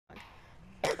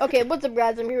Okay, what's up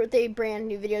guys, I'm here with a brand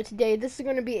new video today. This is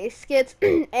going to be a skit,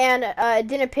 and it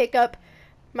didn't pick up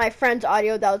my friend's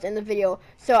audio that was in the video,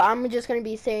 so I'm just going to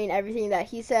be saying everything that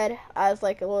he said as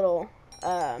like a little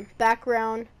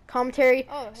background commentary.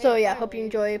 Oh, hey, So yeah, finally, hope you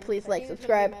enjoy. Please like,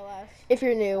 subscribe. If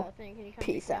you're new,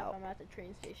 peace out. I'm at the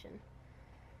train station.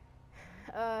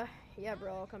 Yeah,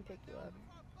 bro, I'll come pick you up.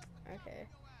 Okay.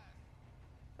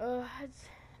 It's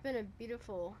been a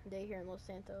beautiful day here in Los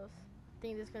Santos. I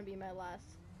think this is gonna be my last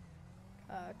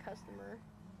customer.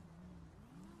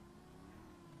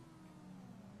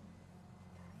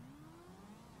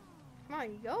 Come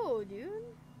on, go, dude.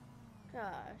 Gosh,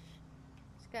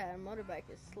 this guy on a motorbike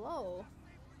is slow.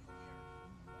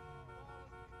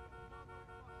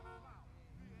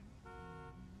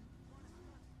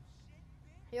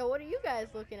 Yo, what are you guys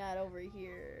looking at over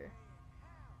here?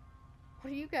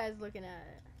 What are you guys looking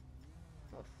at?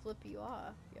 I'll flip you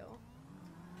off, yo.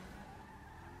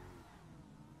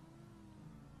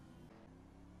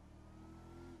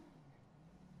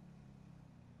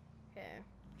 Okay,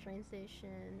 train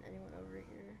station, anyone over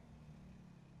here?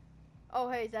 Oh,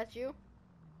 hey, is that you?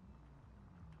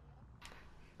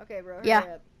 Okay, bro, hurry Yeah.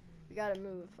 up. We gotta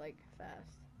move, like,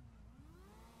 fast.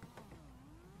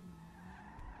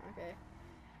 Okay.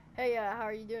 Hey, how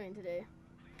are you doing today?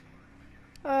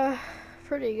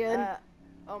 Pretty good.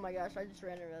 Oh my gosh, I just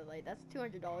ran a red light. That's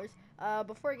 $200.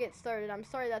 Before I get started, I'm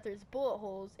sorry that there's bullet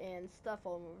holes and stuff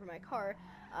all over my car.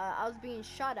 I was being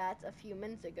shot at a few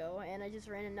minutes ago, and I just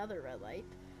ran another red light.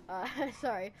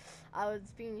 Sorry, I was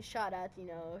being shot at. You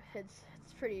know, it's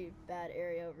a pretty bad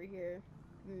area over here.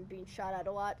 I'm being shot at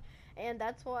a lot, and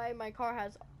that's why my car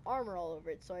has armor all over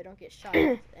it, so I don't get shot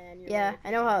at. And Yeah, right,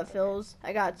 I know how it feels.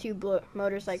 I got two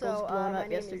motorcycles blown up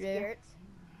yesterday.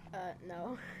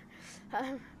 No.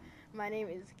 My name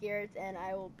is Garrett, and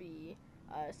I will be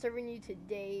serving you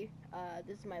today.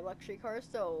 This is my luxury car,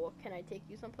 so can I take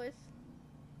you someplace?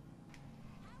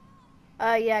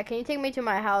 Yeah, can you take me to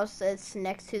my house? It's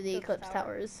next to the Eclipse Eclipse Tower?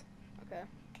 Towers. Okay.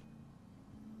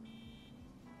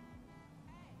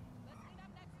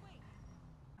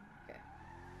 Okay.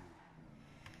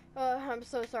 I'm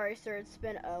so sorry, sir. It's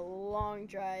been a long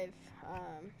drive.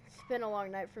 It's been a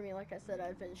long night for me. Like I said,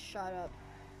 I've been shot up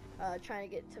trying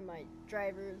to get to my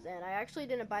drivers, and I actually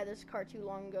didn't buy this car too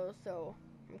long ago, so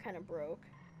I'm kind of broke.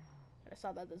 I saw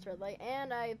about this red light,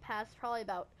 and I passed probably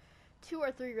about 2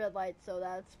 or 3 red lights, so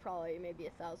that's probably maybe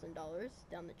 $1,000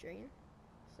 down the drain.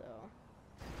 So,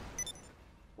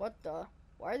 what the?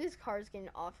 Why are these cars getting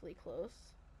awfully close?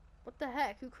 What the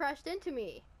heck? Who crashed into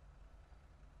me?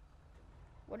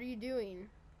 What are you doing?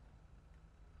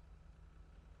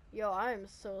 Yo, I am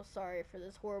so sorry for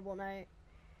this horrible night.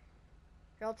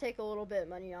 Here, I'll take a little bit of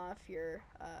money off your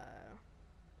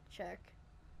check.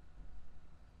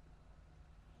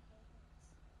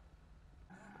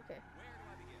 Okay.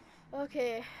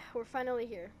 Okay, we're finally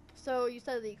here. So you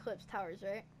said the Eclipse Towers,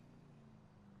 right?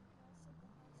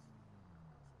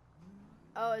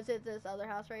 Oh, is it this other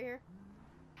house right here?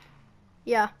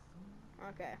 Yeah.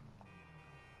 Okay.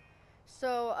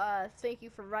 So, thank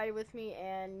you for riding with me,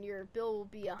 and your bill will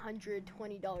be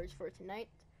 $120 for tonight.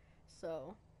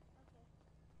 So.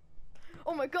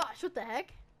 Oh my gosh, what the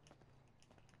heck?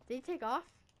 Did he take off?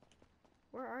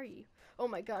 Where are you? Oh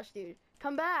my gosh, dude.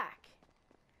 Come back!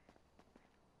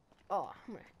 Oh,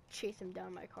 I'm gonna chase him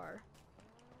down my car.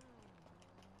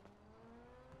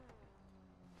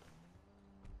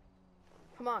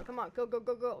 Come on, come on. Go, go,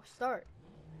 go, go. Start.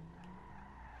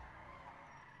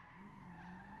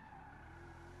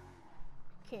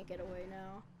 Can't get away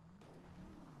now.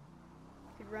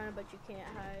 You could run, but you can't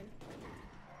hide.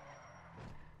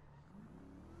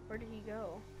 Where did he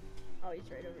go? Oh,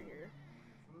 he's right over here.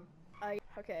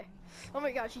 Okay. Oh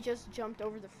my gosh, he just jumped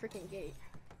over the freaking gate.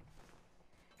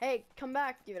 Hey, come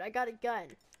back, dude. I got a gun.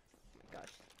 Oh my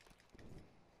gosh.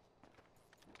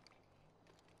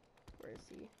 Where is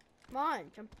he? Come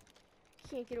on, jump.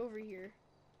 Can't get over here.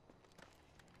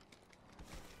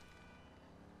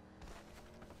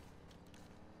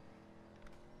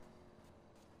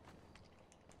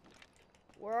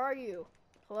 Where are you?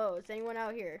 Hello, is anyone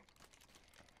out here?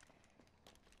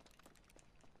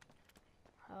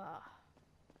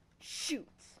 Shoot.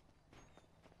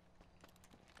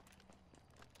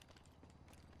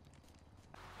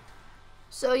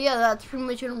 So yeah, that's pretty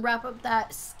much gonna wrap up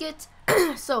that skit.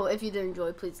 So if you did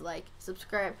enjoy, please like,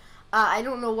 subscribe. I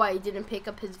don't know why he didn't pick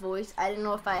up his voice. I didn't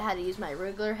know if I had to use my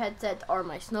regular headset or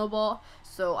my snowball.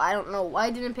 So I don't know why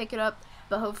I didn't pick it up.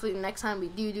 But hopefully the next time we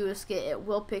do a skit, it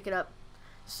will pick it up.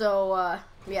 So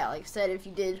yeah, like I said, if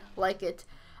you did like it,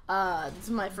 this is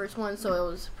my first one, so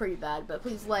it was pretty bad. But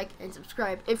please like and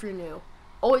subscribe if you're new.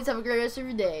 Always have a great rest of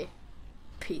your day.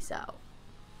 Peace out.